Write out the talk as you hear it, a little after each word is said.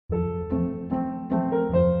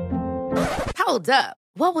Hold up.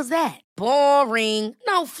 What was that? Boring.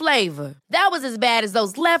 No flavor. That was as bad as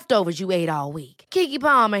those leftovers you ate all week. Keke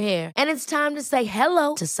Palmer here, and it's time to say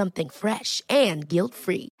hello to something fresh and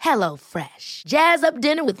guilt-free. Hello Fresh. Jazz up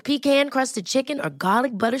dinner with pecan-crusted chicken or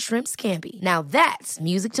garlic butter shrimp scampi. Now that's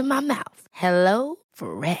music to my mouth. Hello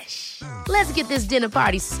Fresh. Let's get this dinner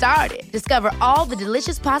party started. Discover all the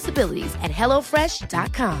delicious possibilities at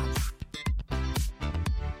hellofresh.com.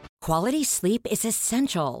 Quality sleep is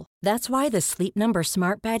essential. That's why the Sleep Number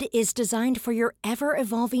Smart Bed is designed for your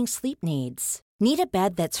ever-evolving sleep needs. Need a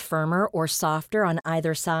bed that's firmer or softer on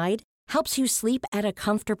either side? Helps you sleep at a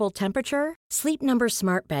comfortable temperature? Sleep Number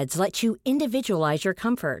Smart Beds let you individualize your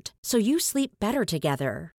comfort, so you sleep better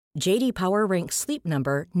together. J.D. Power ranks Sleep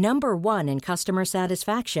Number number 1 in customer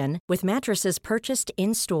satisfaction with mattresses purchased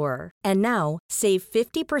in-store. And now, save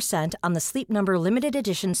 50% on the Sleep Number Limited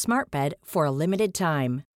Edition Smart Bed for a limited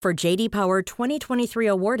time. For J.D. Power 2023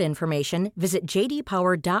 award information, visit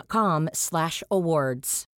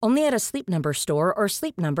jdpower.com/awards. Only at a Sleep Number store or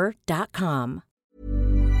sleepnumber.com.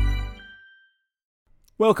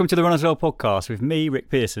 Welcome to the Runners World podcast with me, Rick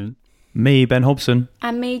Pearson. Me, Ben Hobson.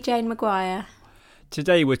 And me, Jane Maguire.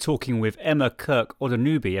 Today we're talking with Emma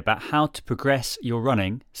Kirk-Odonubi about how to progress your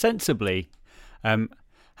running sensibly.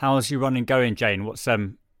 How's your running going, Jane? What's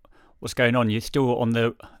going on? You're still on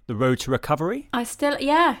the road to recovery? Still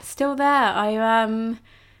there. I'm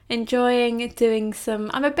enjoying doing some.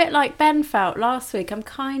 I'm a bit like Ben felt last week. I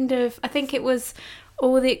think it was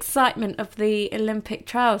all the excitement of the Olympic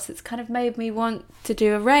trials. It's kind of made me want to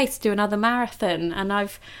do a race, do another marathon, and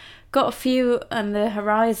I've got a few on the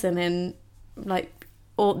horizon in the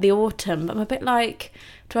autumn. But I'm a bit like,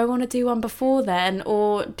 do I want to do one before then,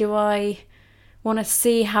 or do I want to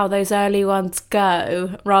see how those early ones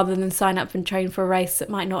go rather than sign up and train for a race that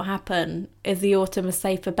might not happen? Is the autumn a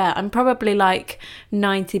safer bet? I'm probably like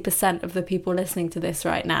 90% of the people listening to this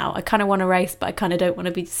right now. I kind of want to race, but I kind of don't want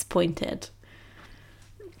to be disappointed.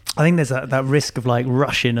 I think there's that risk of like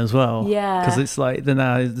rushing as well. Yeah. Because it's like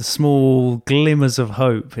the small glimmers of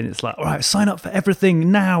hope, and it's like, all right, sign up for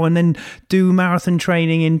everything now and then do marathon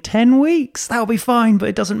training in 10 weeks. That'll be fine, but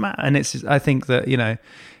it doesn't matter. And it's just, I think that,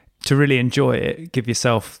 to really enjoy it, give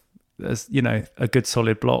yourself, a good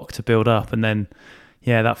solid block to build up, and then,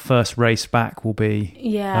 that first race back will be,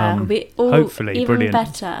 it'll be hopefully even brilliant.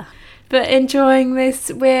 Better. But enjoying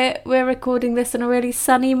this, we're recording this on a really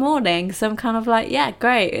sunny morning, so I'm kind of like, yeah,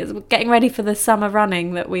 great. It's getting ready for the summer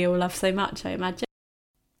running that we all love so much, I imagine.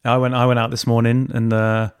 I went out this morning, and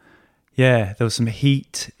there was some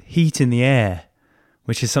heat in the air,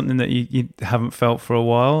 which is something that you haven't felt for a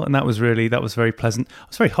while, and that was very pleasant. It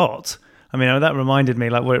was very hot. I mean, that reminded me,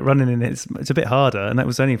 like, we're running in it's a bit harder, and that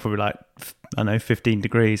was only probably like, 15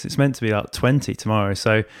 degrees. It's meant to be like 20 tomorrow,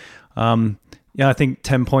 so I think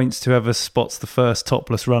 10 points to whoever spots the first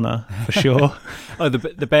topless runner, for sure. Oh,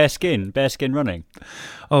 the bare skin running.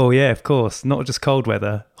 Oh, yeah, of course. Not just cold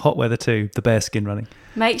weather, hot weather too, the bare skin running.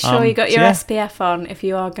 Make sure you got your SPF on if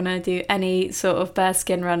you are going to do any sort of bare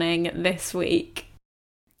skin running this week.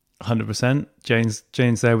 100%. Jane's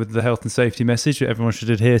there with the health and safety message that everyone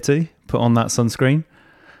should adhere to. Put on that sunscreen.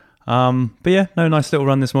 Nice little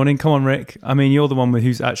run this morning. Come on, Rick. I mean, you're the one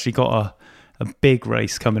who's actually got a big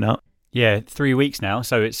race coming up. Yeah, 3 weeks now.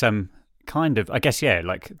 So it's kind of, I guess,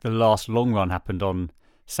 like the last long run happened on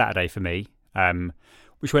Saturday for me,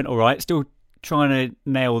 which went all right. Still trying to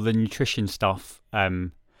nail the nutrition stuff. I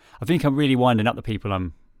think I'm really winding up the people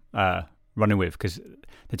I'm running with, because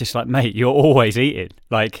they're just like, mate, you're always eating.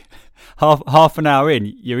 Like half an hour in,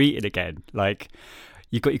 you're eating again. Like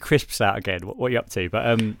you've got your crisps out again. What are you up to? But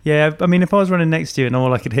I mean, if I was running next to you and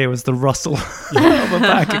all I could hear was the rustle of a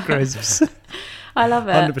bag of crisps. I love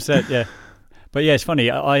it. 100%, yeah. But yeah, it's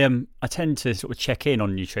funny. I tend to sort of check in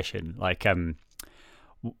on nutrition. Like, it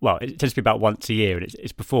tends to be about once a year, and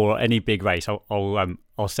it's before any big race.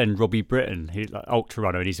 I'll send Robbie Britton, who's like ultra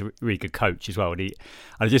runner, and he's a really good coach as well. And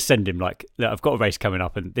I just send him like, look, I've got a race coming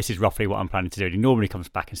up, and this is roughly what I'm planning to do. And he normally comes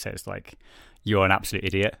back and says like, you're an absolute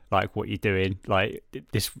idiot. Like, what you're doing, like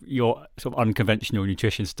this, your sort of unconventional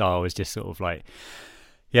nutrition style is just sort of like.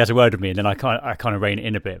 He has a word with me, and then I kind of rein it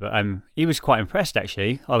in a bit. But he was quite impressed,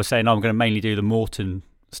 actually. I was saying, I'm going to mainly do the Morton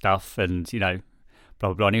stuff and, blah,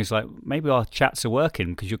 blah, blah. And he was like, maybe our chats are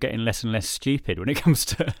working because you're getting less and less stupid when it comes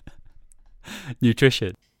to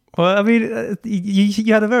nutrition. Well, I mean,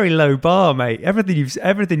 you had a very low bar, mate. Everything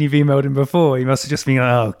you've emailed him before, you must have just been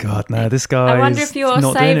like, oh, God, no, this guy I wonder if you're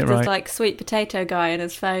not saved doing it right. as like sweet potato guy in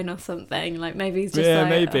his phone or something. Like maybe he's just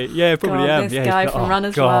maybe. Yeah, probably am. This guy from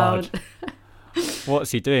Runner's World.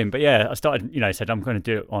 What's he doing? But yeah, I started, said I'm going to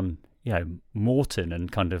do it on, Morton and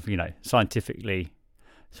kind of, scientifically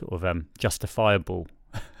sort of justifiable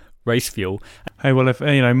race fuel. Hey, well, if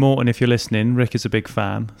Morton, if you're listening, Rick is a big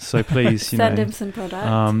fan, so please, send him some product.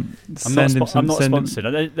 I'm not sponsored.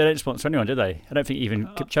 They don't sponsor anyone, do they? I don't think even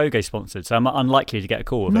Kipchoge's sponsored, so I'm unlikely to get a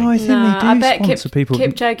call. No, I think they do sponsor people.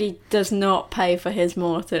 Kipchoge does not pay for his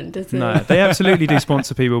Morton, does he? No, they absolutely do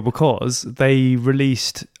sponsor people because they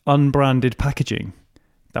released unbranded packaging.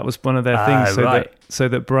 That was one of their things, so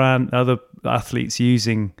that other athletes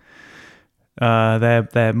using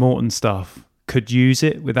their Morton stuff could use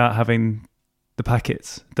it without having the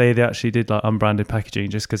packets. They actually did like unbranded packaging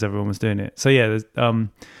just because everyone was doing it. So yeah,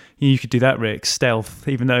 you could do that, Rick, stealth,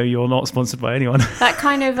 even though you're not sponsored by anyone. That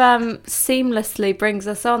kind of seamlessly brings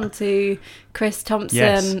us on to Chris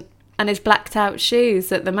Thompson and his blacked out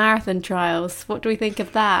shoes at the marathon trials. What do we think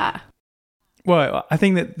of that? Well, I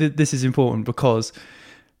think that this is important because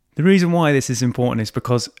the reason why this is important is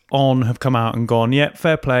because On have come out and gone, yeah,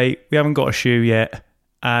 fair play, we haven't got a shoe yet,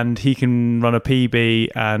 and he can run a PB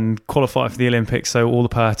and qualify for the Olympics, so all the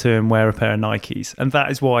power to him, wear a pair of Nikes. And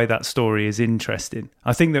that is why that story is interesting.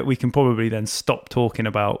 I think that we can probably then stop talking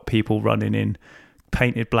about people running in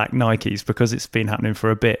painted black Nikes because it's been happening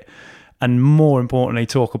for a bit. And more importantly,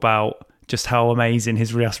 talk about just how amazing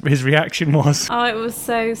his reaction was. Oh, it was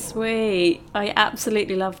so sweet. I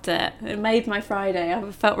absolutely loved it. It made my Friday.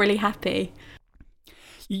 I felt really happy.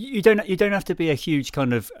 You don't have to be a huge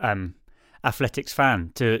kind of athletics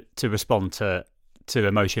fan to respond to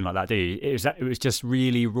emotion like that, do you? It was just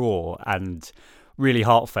really raw and really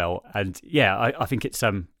heartfelt, and I think it's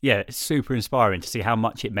it's super inspiring to see how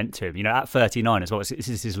much it meant to him. At 39 as well. This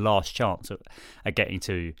is his last chance at getting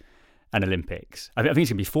to an Olympics. I think he's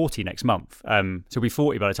going to be 40 next month. So he'll be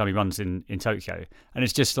 40 by the time he runs in Tokyo, and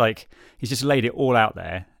it's just like he's just laid it all out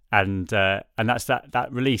there. And that's that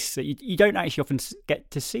release. You don't actually often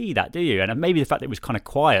get to see that, do you? And maybe the fact that it was kind of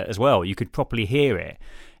quiet as well. You could properly hear it.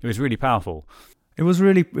 It was really powerful. It was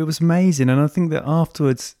amazing. And I think that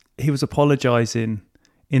afterwards he was apologising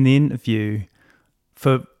in the interview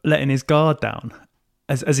for letting his guard down.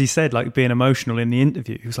 As he said, like being emotional in the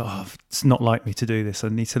interview. He was like, oh, it's not like me to do this. I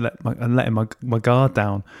need to let my guard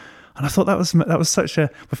down. And I thought that was such a...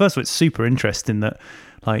 Well, first of all, it's super interesting that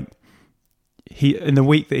like... He, in the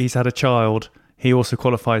week that he's had a child, he also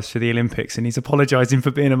qualifies for the Olympics, and he's apologising for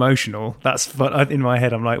being emotional. That's in my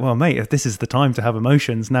head. I'm like, well, mate, if this is the time to have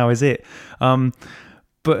emotions, now is it?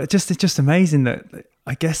 But it's just amazing that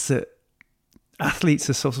I guess that athletes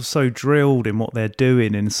are sort of so drilled in what they're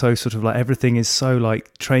doing, and so sort of like everything is so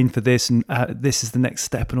like trained for this, and this is the next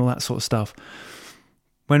step, and all that sort of stuff.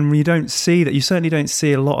 When you don't see that, you certainly don't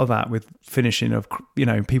see a lot of that with finishing of,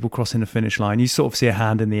 people crossing the finish line. You sort of see a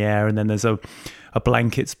hand in the air, and then there's a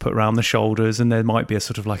blanket's put around the shoulders, and there might be a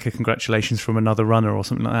sort of like a congratulations from another runner or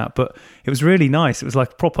something like that. But it was really nice. It was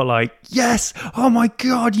like proper like, yes, oh my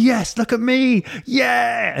God, yes, look at me,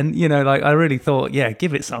 yeah. And, I really thought, yeah,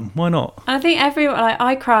 give it some. Why not? I think everyone,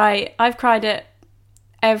 I've cried at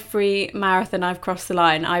every marathon I've crossed the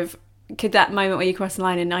line. That moment where you cross the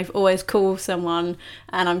line, and I've always called someone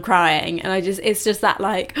and I'm crying, and it's just that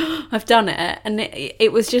like, oh, I've done it. And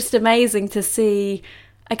it was just amazing to see,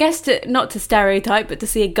 I guess, not to stereotype, but to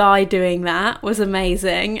see a guy doing that was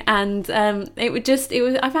amazing. And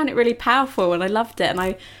I found it really powerful, and I loved it. And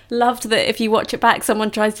I loved that if you watch it back,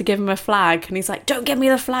 someone tries to give him a flag and he's like, don't give me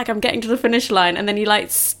the flag, I'm getting to the finish line. And then he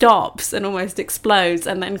like stops and almost explodes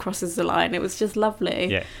and then crosses the line. It was just lovely.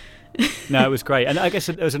 Yeah. No, it was great. And I guess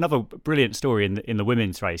there was another brilliant story in the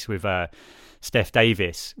women's race with Steph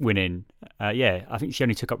Davis winning. I think she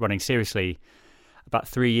only took up running seriously about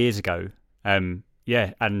 3 years ago. And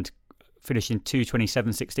finished in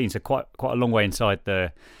 2:27.16, so quite a long way inside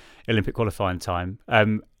the Olympic qualifying time.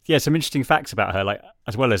 Some interesting facts about her, like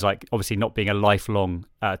as well as like obviously not being a lifelong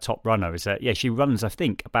top runner, is that she runs I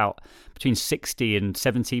think about between 60 and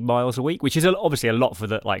 70 miles a week, which is obviously a lot for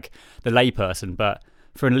the layperson, but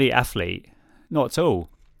for an elite athlete, not at all.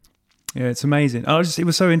 Yeah, it's amazing. It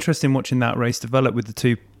was so interesting watching that race develop with the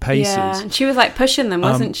two paces. Yeah, and she was like pushing them,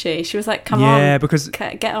 wasn't she? She was like, come on. Yeah, because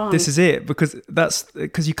get on. This is it, because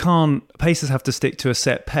you can't, pacers have to stick to a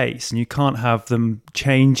set pace, and you can't have them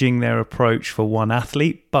changing their approach for one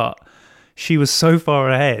athlete. But she was so far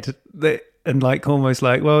ahead that, and like almost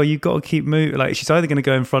like, well, you've got to keep moving. Like she's either going to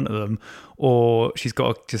go in front of them, or she's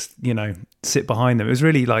got to just, sit behind them. It was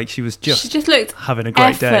really like she just looked having a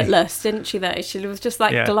great day. Effortless, didn't she, though? She was just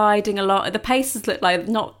like gliding a lot. The paces looked like,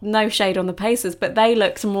 no shade on the paces, but they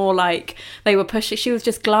looked more like they were pushing. She was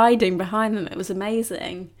just gliding behind them. It was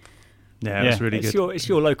amazing. Yeah, it was really good. It's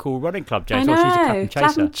your local running club, James. I know. Well, she's a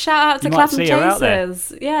Clapham Chaser. Shout out to Clapham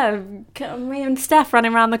Chasers. Yeah, me and Steph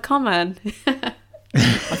running around the common.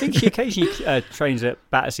 I think she occasionally trains at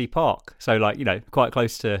Battersea Park, so like quite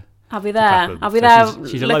close to. I'll be there. I'll be there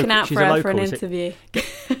looking out for her for an interview.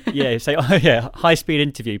 Yeah, say, oh yeah, high speed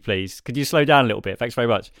interview, please. Could you slow down a little bit? Thanks very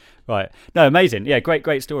much. Right. No, amazing. Yeah,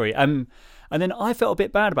 great story. And then I felt a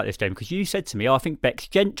bit bad about this game because you said to me, I think Bex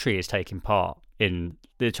Gentry is taking part in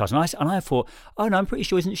the trials. And I thought, oh no, I'm pretty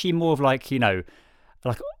sure, isn't she more of like,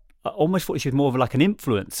 like I almost thought she was more of like an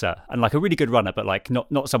influencer and like a really good runner, but like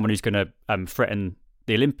not someone who's going to threaten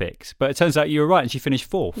the Olympics. But it turns out you were right and she finished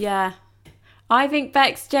 4th. Yeah. I think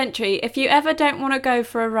Bex Gentry, if you ever don't want to go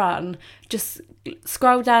for a run, just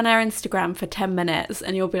scroll down her Instagram for 10 minutes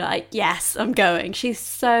and you'll be like, yes, I'm going. She's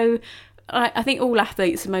so, I think all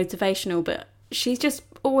athletes are motivational, but she's just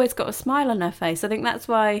always got a smile on her face. I think that's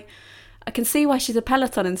why, I can see why she's a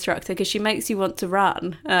Peloton instructor, because she makes you want to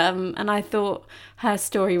run. And I thought her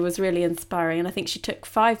story was really inspiring. And I think she took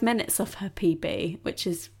 5 minutes off her PB, which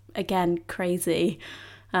is, again, crazy.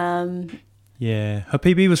 Yeah, her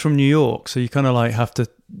PB was from New York, so you kind of like have to,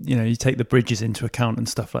 you take the bridges into account and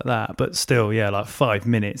stuff like that. But still, yeah, like 5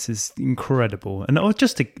 minutes is incredible. And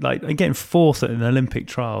just to, like, getting 4th at an Olympic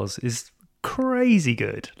trials is crazy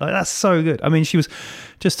good. Like, that's so good. I mean, she was,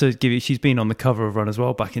 just to give you, she's been on the cover of Run as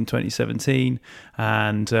well back in 2017,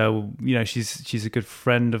 and she's a good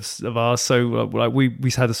friend of ours. So like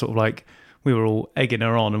we had a sort of like, we were all egging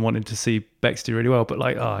her on and wanting to see Bex do really well. But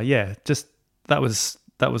like, just that was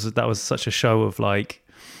such a show of like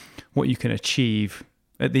what you can achieve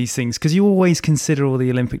at these things, because you always consider all the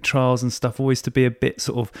Olympic trials and stuff always to be a bit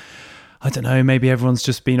sort of, I don't know, maybe everyone's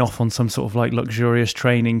just been off on some sort of like luxurious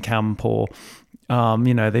training camp, or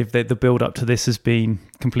the build up to this has been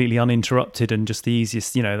completely uninterrupted and just the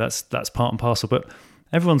easiest, that's part and parcel. But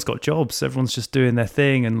everyone's got jobs, everyone's just doing their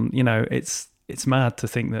thing, and it's mad to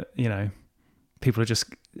think that people are just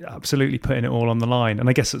absolutely putting it all on the line. And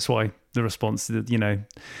I guess that's why the response,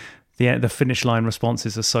 the finish line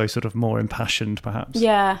responses are so sort of more impassioned, perhaps.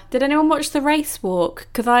 Yeah. Did anyone watch the race walk?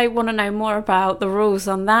 Because I want to know more about the rules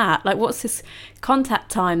on that. Like, what's this contact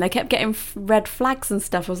time? They kept getting red flags and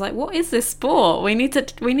stuff. I was like, what is this sport? We need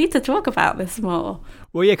to talk about this more.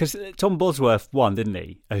 Well, yeah, because Tom Bosworth won, didn't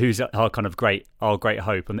he? Who's our kind of great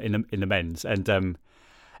hope in the men's, and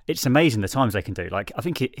it's amazing the times they can do. Like, I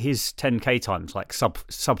think his 10K times like sub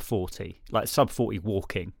 40, like sub 40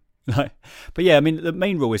 walking. But yeah, I mean, the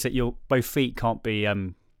main rule is that your both feet can't be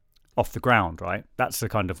off the ground, right? That's the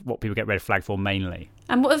kind of what people get red flag for mainly.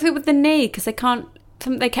 And what was it with the knee? Because they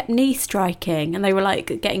kept knee striking, and they were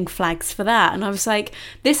like getting flags for that. And I was like,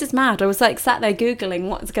 this is mad. I was like sat there Googling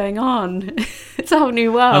what's going on. It's a whole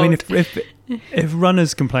new world. I mean, if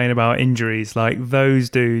runners complain about injuries, like those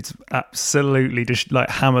dudes absolutely just like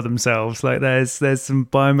hammer themselves. Like there's some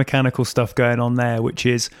biomechanical stuff going on there, which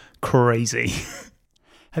is crazy.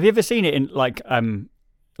 Have you ever seen it in like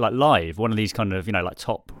live? One of these kind of like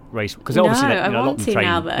top race, because obviously I a lot want of them to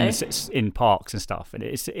now, train in parks and stuff, and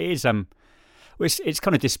it's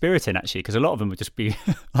kind of dispiriting actually, because a lot of them would just be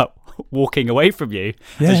like walking away from you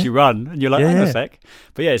as you run, and you're like, hang on a sec.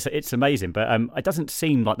 But yeah, it's amazing. But it doesn't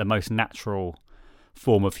seem like the most natural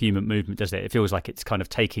form of human movement, does it? It feels like it's kind of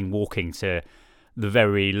taking walking to the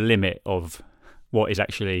very limit of what is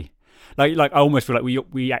actually like I almost feel like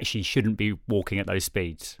we actually shouldn't be walking at those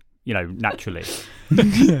speeds, naturally.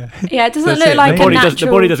 Yeah, it doesn't look like the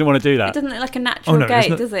body doesn't want to do that. It doesn't look like a natural gait,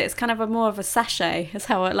 does it? It's kind of more of a sachet. It's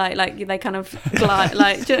how it like they kind of glide.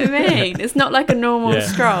 Like, do you know what I mean? It's not like a normal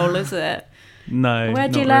stroll, is it? No. Where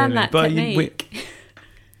do you learn that technique?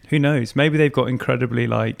 Who knows? Maybe they've got incredibly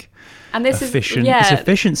and this efficient. Is it's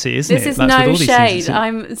efficiency, isn't it? This is no shade.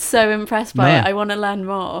 I'm so impressed by it. I want to learn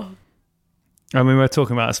more. I mean, we're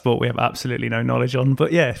talking about a sport we have absolutely no knowledge on,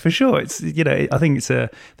 but yeah, for sure, it's I think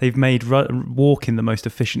they've made walking the most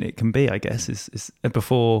efficient it can be. I guess is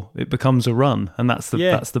before it becomes a run, and that's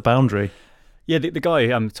the boundary. Yeah, the guy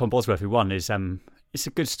Tom Bosworth who won is it's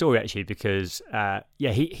a good story actually, because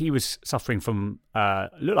he was suffering from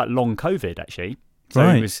looked like long COVID actually. So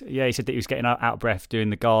right. He said that he was getting out of breath doing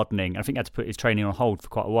the gardening. I think he had to put his training on hold for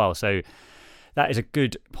quite a while. So that is a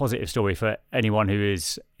good positive story for anyone who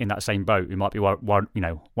is in that same boat, who might be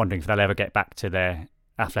wondering if they'll ever get back to their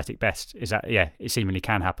athletic best. Is that it seemingly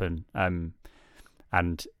can happen,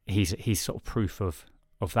 and he's sort of proof of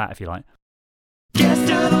that, if you like. Guest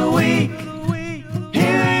of the week,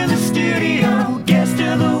 here in the studio. Guest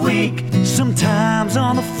of the week, sometimes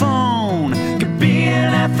on the phone. Could be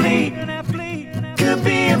an athlete, could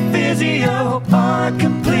be a physio, or a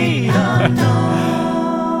complete unknown.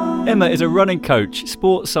 Emma is a running coach,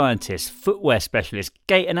 sports scientist, footwear specialist,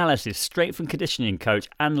 gait analysis, strength and conditioning coach,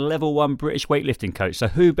 and level 1 British weightlifting coach. So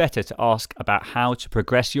who better to ask about how to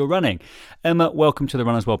progress your running? Emma, welcome to the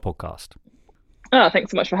Runner's World podcast. Oh,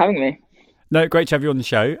 thanks so much for having me. No, great to have you on the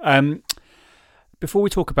show. Before we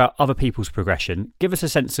talk about other people's progression, give us a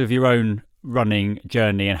sense of your own running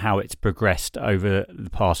journey and how it's progressed over the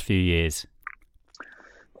past few years.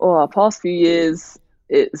 Oh, past few years,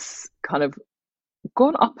 it's kind of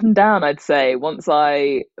gone up and down, I'd say. Once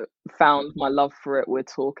I found my love for it, we're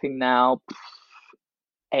talking now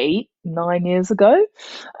 8-9 years ago.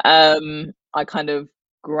 I kind of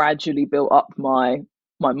gradually built up my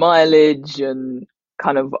mileage, and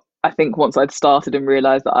kind of, I think once I'd started and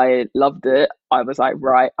realized that I loved it, I was like,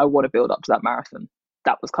 right, I want to build up to that marathon.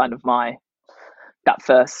 That was kind of that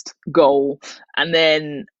first goal. And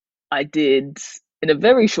then I did, in a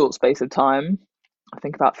very short space of time, I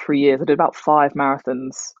think about 3 years, I did about 5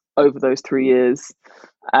 marathons over those 3 years,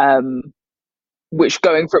 which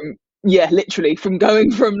literally from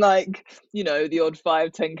going from like, the odd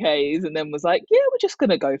 5-10Ks, and then was like, yeah, we're just going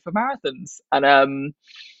to go for marathons. And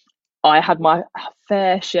I had my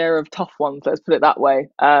fair share of tough ones, let's put it that way.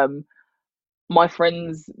 My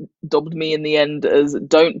friends dobbed me in the end as,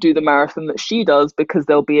 don't do the marathon that she does because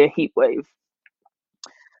there'll be a heat wave.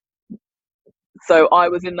 So I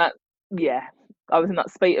was in that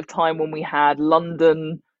spate of time when we had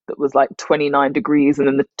London that was like 29 degrees, and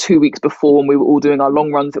then the 2 weeks before, when we were all doing our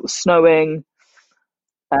long runs, it was snowing.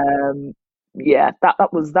 That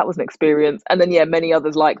was an experience. And then many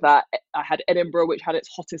others like that. I had Edinburgh, which had its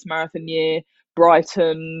hottest marathon year,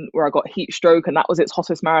 Brighton, where I got heat stroke, and that was its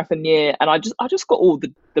hottest marathon year. And I just got all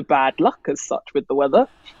the bad luck as such with the weather.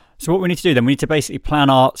 So what we need to do then, we need to basically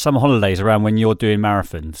plan our summer holidays around when you're doing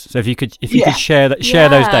marathons. So if you could share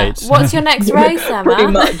those dates. What's your next race, Emma? Pretty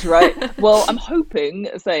much, right? Well, I'm hoping,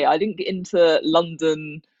 I didn't get into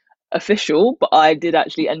London official, but I did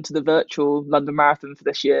actually enter the virtual London Marathon for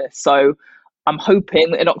this year. So I'm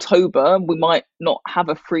hoping in October we might not have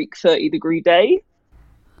a freak 30-degree day.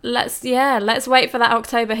 Let's wait for that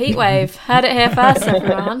October heatwave. Heard it here first,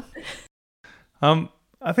 everyone.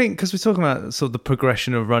 I think because we're talking about sort of the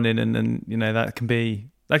progression of running, and that can be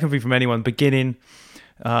from anyone beginning,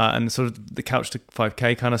 and sort of the couch to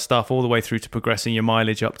 5K kind of stuff, all the way through to progressing your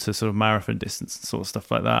mileage up to sort of marathon distance and sort of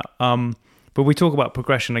stuff like that. But we talk about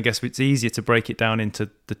progression, I guess it's easier to break it down into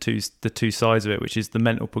the two sides of it, which is the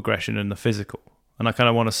mental progression and the physical. And I kind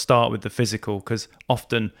of want to start with the physical, because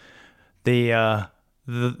often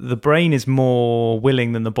the brain is more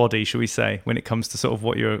willing than the body, shall we say, when it comes to sort of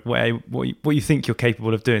what you think you're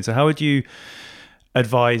capable of doing. So how would you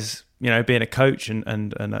advise, being a coach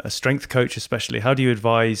and a strength coach especially, how do you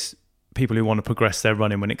advise people who want to progress their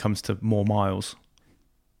running when it comes to more miles?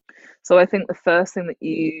 So I think the first thing that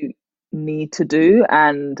you need to do,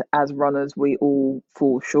 and as runners we all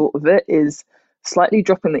fall short of it, is slightly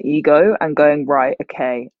dropping the ego and going, right,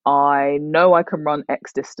 okay, I know I can run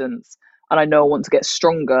X distance, and I know I want to get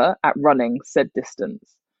stronger at running said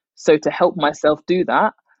distance. So to help myself do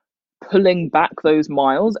that, pulling back those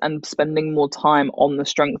miles and spending more time on the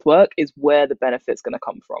strength work is where the benefit's going to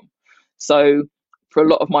come from. So for a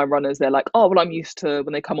lot of my runners, they're like, oh, well, I'm used to,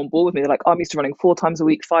 when they come on board with me, they're like, oh, I'm used to running 4 times a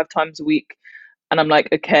week, 5 times a week. And I'm like,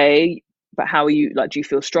 okay, but how are you? Like, do you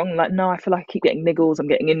feel strong? I'm like, no, I feel like I keep getting niggles. I'm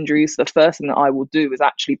getting injuries. So the first thing that I will do is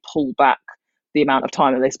actually pull back the amount of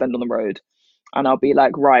time that they spend on the road. And I'll be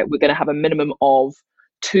like, right, we're going to have a minimum of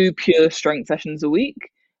 2 pure strength sessions a week.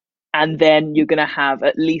 And then you're going to have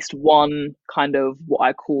at least one kind of what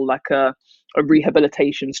I call like a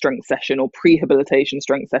rehabilitation strength session or prehabilitation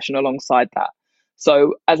strength session alongside that.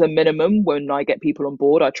 So as a minimum, when I get people on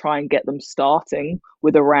board, I try and get them starting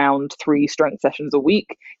with around 3 strength sessions a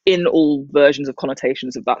week in all versions of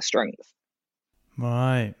connotations of that strength.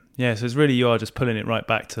 Right. Yeah. So it's really, you are just pulling it right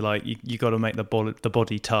back to like, you got to make the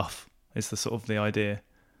body tough is the sort of the idea.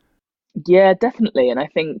 Yeah, definitely. And I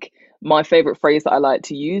think my favorite phrase that I like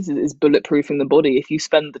to use is bulletproofing the body. If you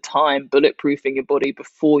spend the time bulletproofing your body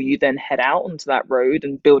before you then head out onto that road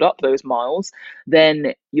and build up those miles,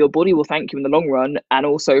 then your body will thank you in the long run. And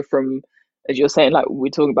also from, as you're saying, like we're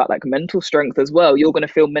talking about like mental strength as well, you're going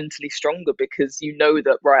to feel mentally stronger because you know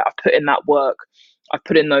that, right, I've put in that work. I've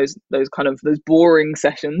put in those boring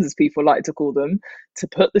sessions, as people like to call them, to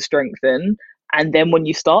put the strength in. And then when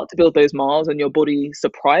you start to build those miles and your body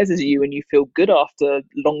surprises you and you feel good after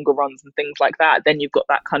longer runs and things like that, then you've got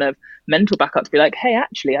that kind of mental backup to be like, hey,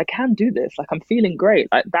 actually, I can do this. Like, I'm feeling great.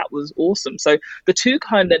 Like, that was awesome. So the two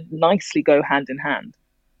kind of nicely go hand in hand.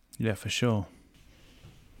 Yeah, for sure.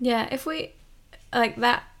 Yeah, if we like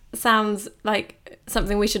that sounds like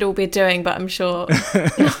something we should all be doing, but I'm sure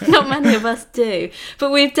not many of us do.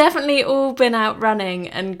 But we've definitely all been out running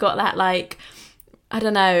and got that, like, I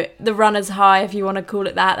don't know, the runner's high, if you want to call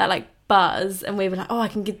it that like buzz. And we were like, oh, I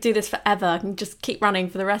can do this forever. I can just keep running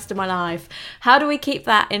for the rest of my life. How do we keep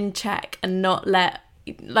that in check and not let,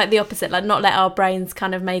 like the opposite, like not let our brains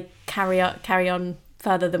kind of carry on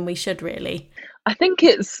further than we should, really? I think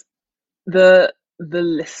it's the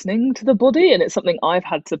listening to the body, and it's something I've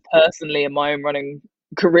had to personally in my own running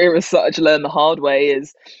career as such learn the hard way.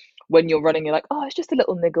 Is when you're running, you're like, oh, it's just a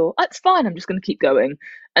little niggle, it's fine, I'm just going to keep going.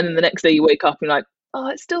 And then the next day you wake up and you're like, oh,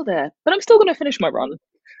 it's still there, but I'm still going to finish my run.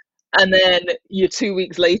 And then you're 2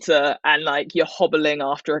 weeks later and like you're hobbling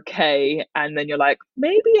after a K, and then you're like,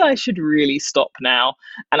 maybe I should really stop now.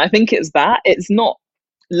 And I think it's not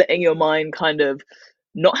letting your mind kind of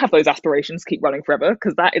not have those aspirations, keep running forever,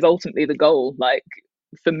 because that is ultimately the goal. Like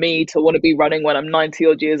for me to want to be running when I'm 90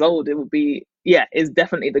 odd years old, it would be, is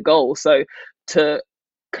definitely the goal. So to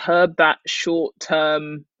curb that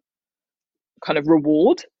short-term kind of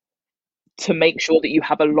reward to make sure that you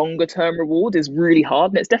have a longer term reward is really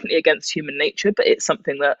hard. And it's definitely against human nature, but it's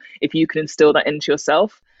something that if you can instill that into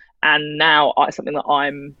yourself, and now it's something that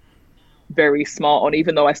I'm very smart on,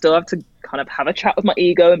 even though I still have to kind of have a chat with my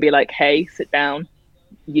ego and be like, hey, sit down,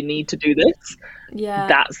 you need to do this. Yeah,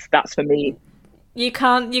 that's for me. You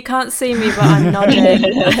can't see me, but I'm nodding.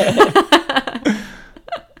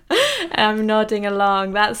 I'm nodding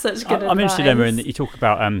along. That's such good advice. I'm interested, Emma, in that you talk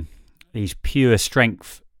about these pure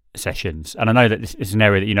strength sessions, and I know that this is an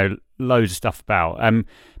area that you know loads of stuff about.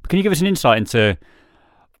 But can you give us an insight into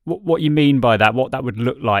what you mean by that, what that would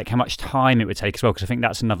look like, how much time it would take as well? Because I think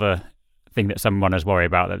that's another thing that some runners worry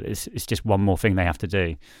about, that it's just one more thing they have to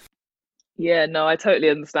do. Yeah, no, I totally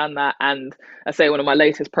understand that. And I say one of my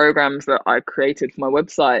latest programs that I created for my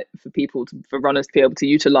website for runners to be able to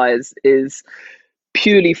utilize is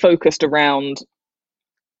purely focused around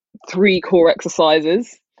 3 core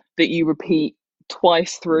exercises that you repeat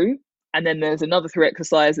twice through. And then there's another 3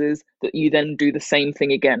 exercises that you then do the same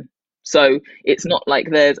thing again. So it's not like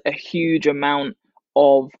there's a huge amount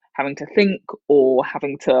of having to think or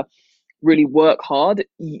having to really work hard.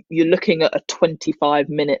 You're looking at a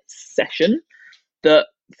 25-minute session that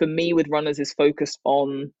for me with runners is focused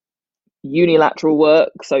on unilateral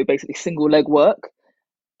work, so basically single leg work,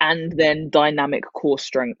 and then dynamic core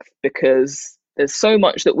strength, because there's so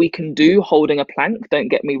much that we can do holding a plank, don't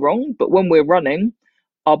get me wrong, but when we're running,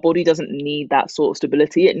 our body doesn't need that sort of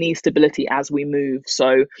stability. It needs stability as we move.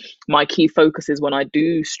 So my key focus is when I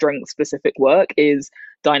do strength specific work is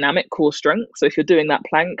dynamic core strength. So if you're doing that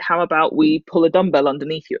plank, how about we pull a dumbbell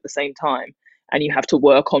underneath you at the same time, and you have to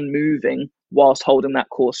work on moving whilst holding that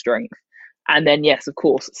core strength. And then yes, of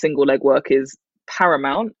course, single leg work is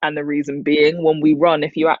paramount. And the reason being, when we run,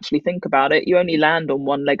 if you actually think about it, you only land on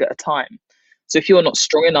one leg at a time. So if you're not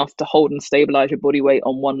strong enough to hold and stabilize your body weight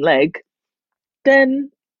on one leg, then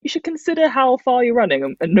you should consider how far you're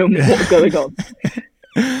running and know what's going on.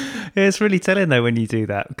 Yeah, it's really telling though when you do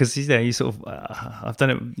that, because you sort of I've done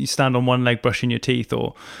it. You stand on one leg brushing your teeth,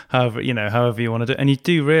 or however you want to do it, and you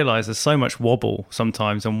do realise there's so much wobble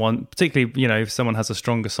sometimes on one, particularly if someone has a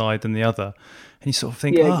stronger side than the other, and you sort of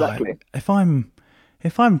think, exactly.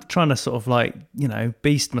 If I'm trying to sort of like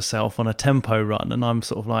beast myself on a tempo run, and I'm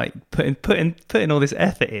sort of like putting all this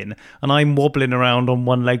effort in, and I'm wobbling around on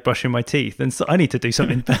one leg brushing my teeth, and so I need to do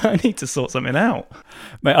something. I need to sort something out.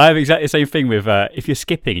 Mate, I have exactly the same thing with if you're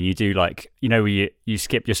skipping and you do like where you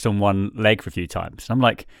skip just on one leg for a few times. I'm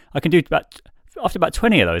like, I can do after about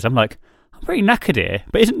 20 of those. I'm like, I'm pretty knackered here,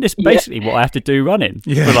 but isn't this basically what I have to do running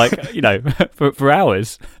for like for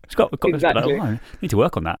hours? It's got exactly. I need to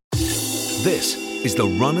work on that. This is the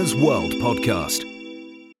Runner's World podcast.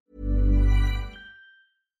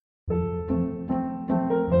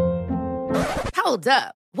 Hold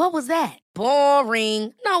up. What was that?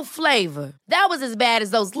 Boring. No flavor. That was as bad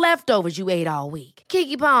as those leftovers you ate all week.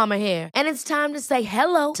 Keke Palmer here, and it's time to say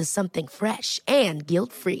hello to something fresh and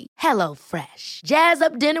guilt-free. Hello Fresh. Jazz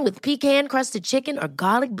up dinner with pecan-crusted chicken or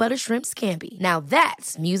garlic butter shrimp scampi. Now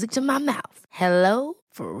that's music to my mouth. Hello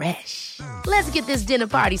Fresh. Let's get this dinner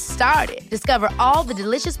party started. Discover all the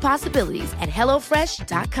delicious possibilities at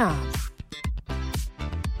HelloFresh.com.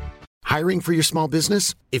 Hiring for your small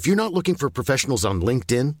business? If you're not looking for professionals on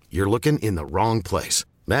LinkedIn, you're looking in the wrong place.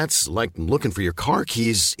 That's like looking for your car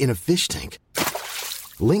keys in a fish tank.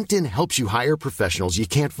 LinkedIn helps you hire professionals you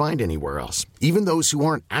can't find anywhere else, even those who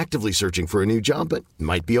aren't actively searching for a new job but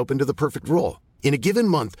might be open to the perfect role. In a given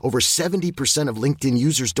month, over 70% of LinkedIn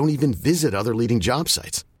users don't even visit other leading job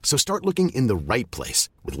sites. So start looking in the right place.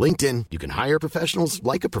 With LinkedIn, you can hire professionals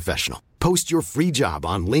like a professional. Post your free job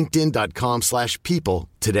on linkedin.com/people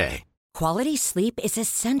today. Quality sleep is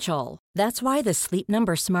essential. That's why the Sleep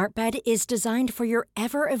Number Smart Bed is designed for your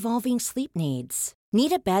ever-evolving sleep needs.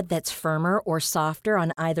 Need a bed that's firmer or softer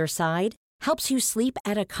on either side? Helps you sleep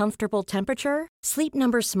at a comfortable temperature? Sleep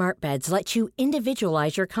Number Smart Beds let you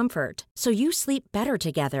individualize your comfort, so you sleep better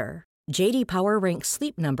together. J.D. Power ranks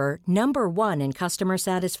Sleep Number number 1 in customer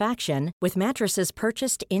satisfaction with mattresses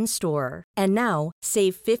purchased in-store. And now,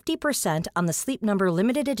 save 50% on the Sleep Number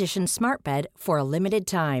Limited Edition Smart Bed for a limited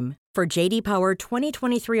time. For J.D. Power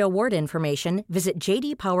 2023 award information, visit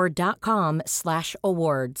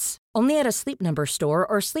jdpower.com/awards. Only at a Sleep Number store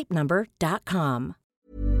or sleepnumber.com.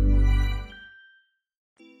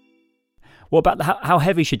 What about how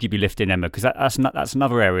heavy should you be lifting, Emma? Because that's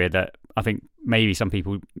another area that I think maybe some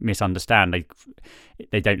people misunderstand.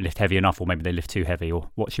 They don't lift heavy enough, or maybe they lift too heavy. Or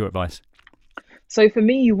what's your advice? So for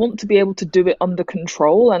me, you want to be able to do it under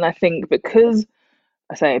control. And I think because,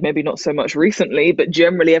 I say maybe not so much recently, but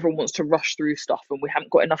generally everyone wants to rush through stuff and we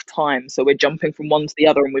haven't got enough time. So we're jumping from one to the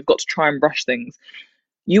other and we've got to try and rush things.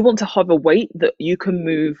 You want to have a weight that you can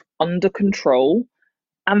move under control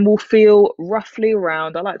and will feel roughly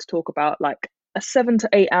around, I like to talk about like a 7 to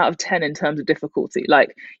 8 out of 10 in terms of difficulty.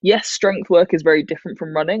 Like, yes, strength work is very different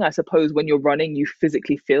from running. I suppose when you're running, you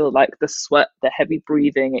physically feel like the sweat, the heavy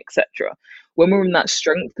breathing, etc. When we're in that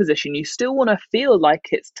strength position, you still want to feel like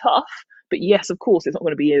it's tough. But yes, of course, it's not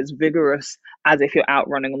going to be as vigorous as if you're out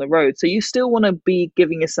running on the road. So you still want to be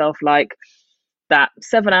giving yourself like that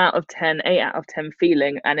 7 out of 10, 8 out of 10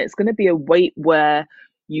 feeling. And it's going to be a weight where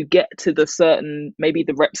you get to the certain, maybe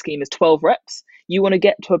the rep scheme is 12 reps. You want to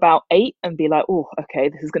get to about 8 and be like, oh, okay,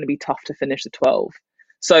 this is going to be tough to finish the 12.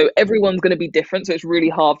 So everyone's going to be different. So it's really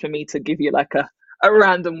hard for me to give you like a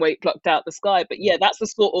random weight plucked out the sky. But yeah, that's the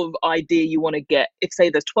sort of idea you want to get. If say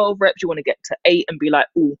there's 12 reps, you want to get to 8 and be like,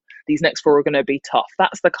 oh, these next 4 are going to be tough.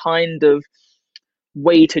 That's the kind of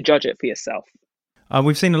way to judge it for yourself.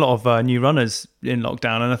 We've seen a lot of new runners in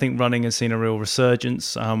lockdown, and I think running has seen a real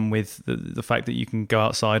resurgence with the fact that you can go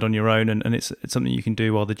outside on your own, and it's something you can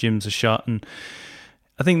do while the gyms are shut. And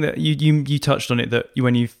I think that you touched on it, that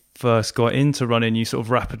when you first got into running, you sort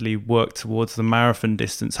of rapidly worked towards the marathon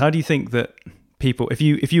distance. How do you think that people, if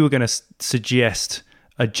you were going to suggest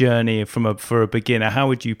a journey for a beginner, how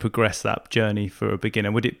would you progress that journey for a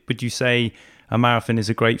beginner? Would you say a marathon is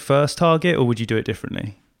a great first target, or would you do it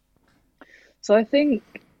differently? So I think,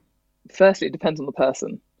 firstly, it depends on the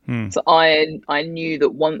person. So I knew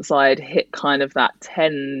that once I'd hit kind of that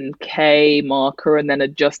 10K marker and then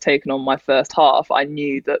had just taken on my first half, I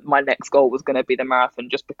knew that my next goal was going to be the marathon,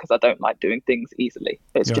 just because I don't like doing things easily.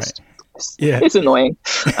 It's just, it's annoying.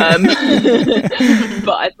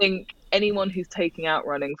 But I think anyone who's taking out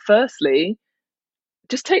running, firstly,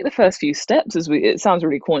 just take the first few steps. It sounds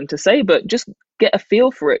really corny to say, but just get a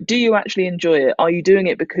feel for it. Do you actually enjoy it? Are you doing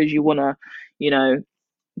it because you want to,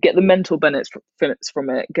 get the mental benefits from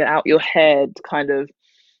it, get out your head, kind of,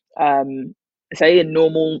 say in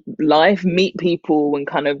normal life, meet people and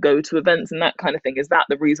kind of go to events and that kind of thing? Is that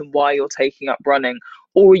the reason why you're taking up running?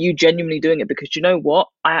 Or are you genuinely doing it because, you know what,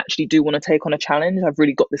 I actually do want to take on a challenge. I've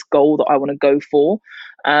really got this goal that I want to go for.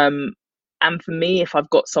 And for me, if I've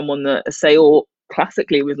got someone that, say, or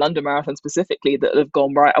classically with London Marathon specifically, that have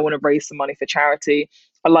gone, right, I want to raise some money for charity,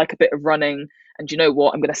 I like a bit of running, and you know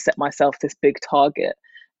what, I'm going to set myself this big target.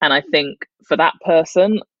 And I think for that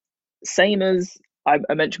person, same as I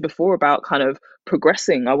mentioned before about kind of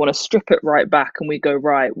progressing, I want to strip it right back and we go,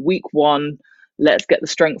 right, week 1, let's get the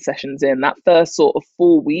strength sessions in. That first sort of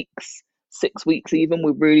 4 weeks, 6 weeks even,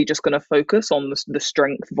 we're really just going to focus on the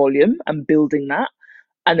strength volume and building that.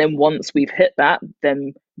 And then once we've hit that,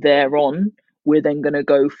 then thereon, we're then going to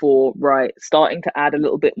go for, right, starting to add a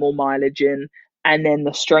little bit more mileage in, and then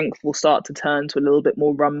the strength will start to turn to a little bit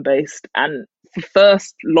more run based. And for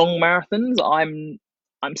first long marathons,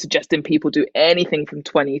 I'm suggesting people do anything from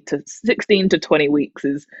 16 to 20 weeks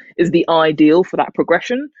is the ideal for that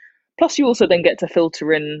progression. Plus you also then get to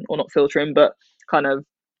filter in, or not filter in, but kind of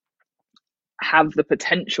have the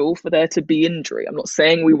potential for there to be injury. I'm not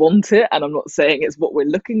saying we want it, and I'm not saying it's what we're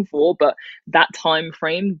looking for, but that time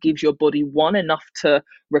frame gives your body, 1, enough to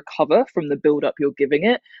recover from the build up you're giving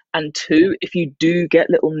it, and 2, if you do get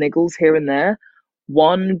little niggles here and there,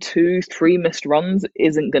 1, 2, 3 missed runs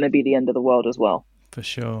isn't going to be the end of the world as well. For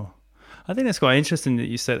sure. I think that's quite interesting that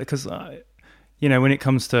you said that, because when it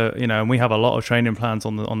comes to, and we have a lot of training plans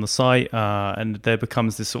on the site, and there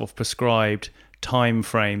becomes this sort of prescribed time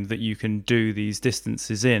frame that you can do these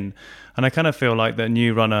distances in. And I kind of feel like that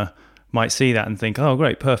new runner might see that and think, oh,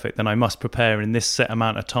 great, perfect, then I must prepare in this set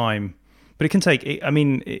amount of time. But it can take,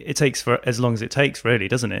 it takes for as long as it takes, really,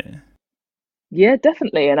 doesn't it? Yeah,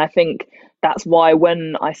 definitely. And I think that's why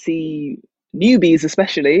when I see newbies,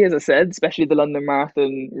 especially, as I said, especially the London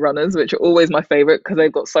Marathon runners, which are always my favorite because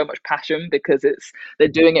they've got so much passion, because they're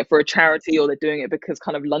doing it for a charity, or they're doing it because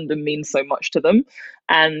kind of London means so much to them.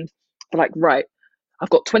 And they're like, right, I've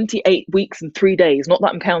got 28 weeks and 3 days, not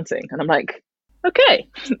that I'm counting. And I'm like, okay,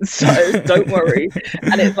 so don't worry.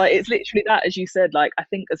 And it's literally that, as you said, like, I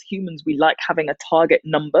think as humans, we like having a target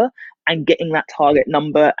number and getting that target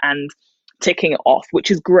number and ticking it off,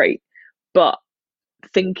 which is great. But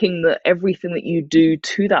thinking that everything that you do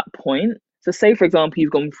to that point, so say, for example,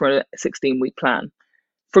 you've gone for a 16-week plan.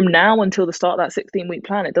 From now until the start of that 16-week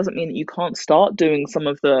plan, it doesn't mean that you can't start doing some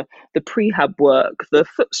of the prehab work, the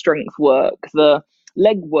foot strength work, the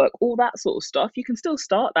leg work, all that sort of stuff. You can still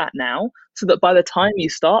start that now, so that by the time you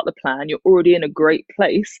start the plan, you're already in a great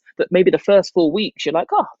place that maybe the first 4 weeks you're like,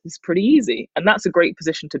 oh, this is pretty easy. And that's a great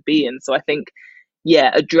position to be in. So I think,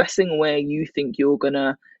 yeah, addressing where you think you're going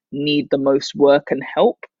to need the most work and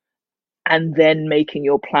help, and then making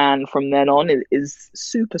your plan from then on is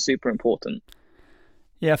super, super important.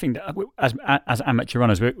 Yeah, I think that as amateur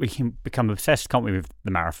runners, we can become obsessed, can't we, with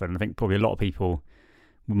the marathon? I think probably a lot of people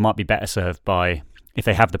might be better served by, if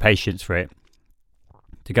they have the patience for it,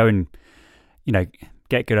 to go and,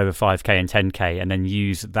 get good over 5K and 10K, and then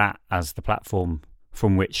use that as the platform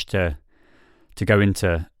from which to go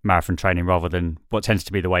into marathon training, rather than what tends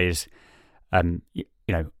to be the way is,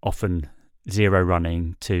 often zero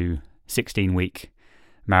running to 16-week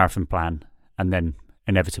marathon plan, and then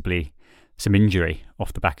inevitably some injury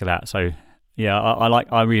off the back of that. So yeah,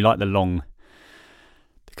 I really like the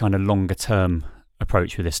kind of longer term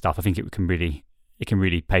approach with this stuff. I think it can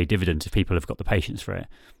really pay dividends if people have got the patience for it.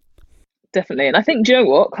 Definitely. And I think, do you know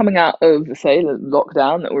what, coming out of, say, the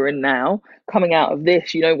lockdown that we're in now, coming out of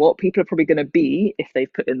this, you know what, people are probably going to be, if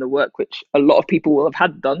they've put in the work, which a lot of people will have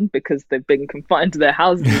had done because they've been confined to their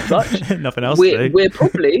houses and such. Nothing else we're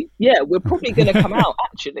probably going to come out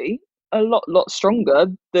actually a lot stronger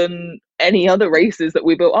than any other races that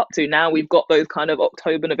we built up to. Now we've got those kind of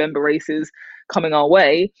October, November races coming our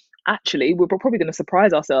way. Actually, we're probably going to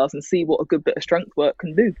surprise ourselves and see what a good bit of strength work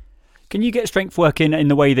can do. Can you get strength work in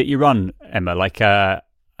the way that you run, Emma? Like, I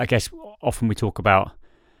guess often we talk about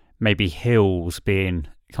maybe hills being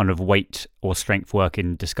kind of weight or strength work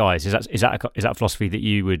in disguise. Is that a philosophy that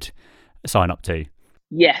you would sign up to?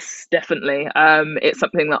 Yes, definitely. It's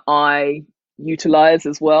something that I utilize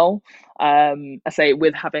as well. I say,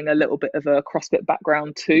 with having a little bit of a CrossFit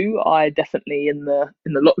background too, I definitely in the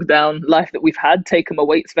lockdown life that we've had, taken my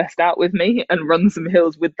weights vest out with me and run some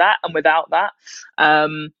hills with that and without that.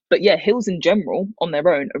 But yeah, hills in general on their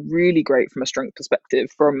own are really great from a strength perspective,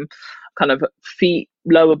 from kind of feet,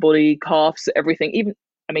 lower body, calves, everything.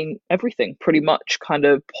 Everything pretty much. Kind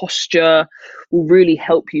of posture will really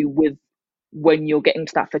help you with when you're getting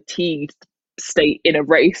to that fatigued state in a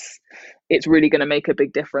race. It's really going to make a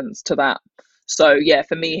big difference to that. So yeah,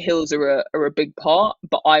 for me, hills are a big part,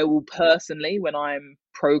 but I will personally, when I'm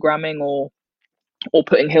programming or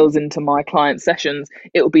putting hills into my client sessions,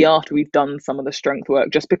 it will be after we've done some of the strength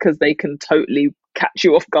work, just because they can totally catch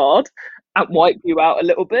you off guard and wipe you out a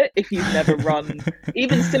little bit if you've never run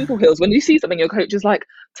even simple hills. When you see something, your coach is like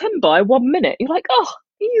 10 by 1 minute, you're like, oh,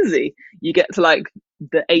 easy. You get to like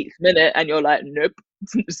the 8th minute and you're like, nope,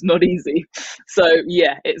 it's not easy. So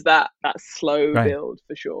yeah, it's that slow build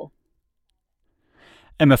for sure.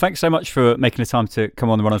 Emma, thanks so much for making the time to come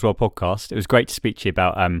on the Run As Well podcast. It was great to speak to you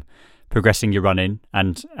about progressing your running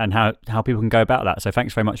and how people can go about that. So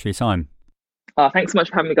thanks very much for your time. Thanks so much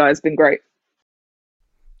for having me, guys. It's been great.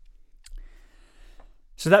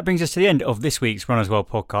 So that brings us to the end of this week's Run As Well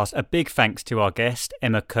podcast. A big thanks to our guest,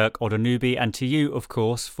 Emma Kirk-Odonubi, and to you, of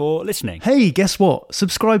course, for listening. Hey, guess what?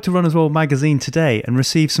 Subscribe to Run As Well magazine today and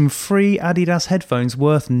receive some free Adidas headphones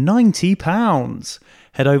worth £90.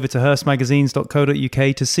 Head over to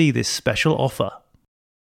hearstmagazines.co.uk to see this special offer.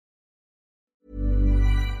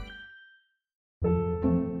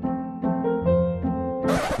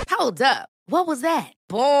 Hold up. What was that?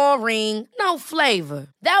 Boring. No flavor.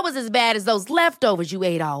 That was as bad as those leftovers you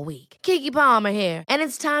ate all week. Keke Palmer here. And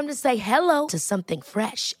it's time to say hello to something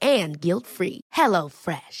fresh and guilt-free. Hello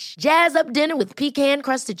Fresh. Jazz up dinner with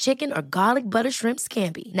pecan-crusted chicken or garlic butter shrimp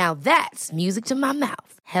scampi. Now that's music to my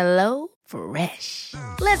mouth. Hello Fresh.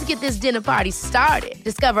 Let's get this dinner party started.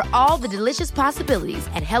 Discover all the delicious possibilities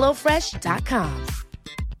at HelloFresh.com.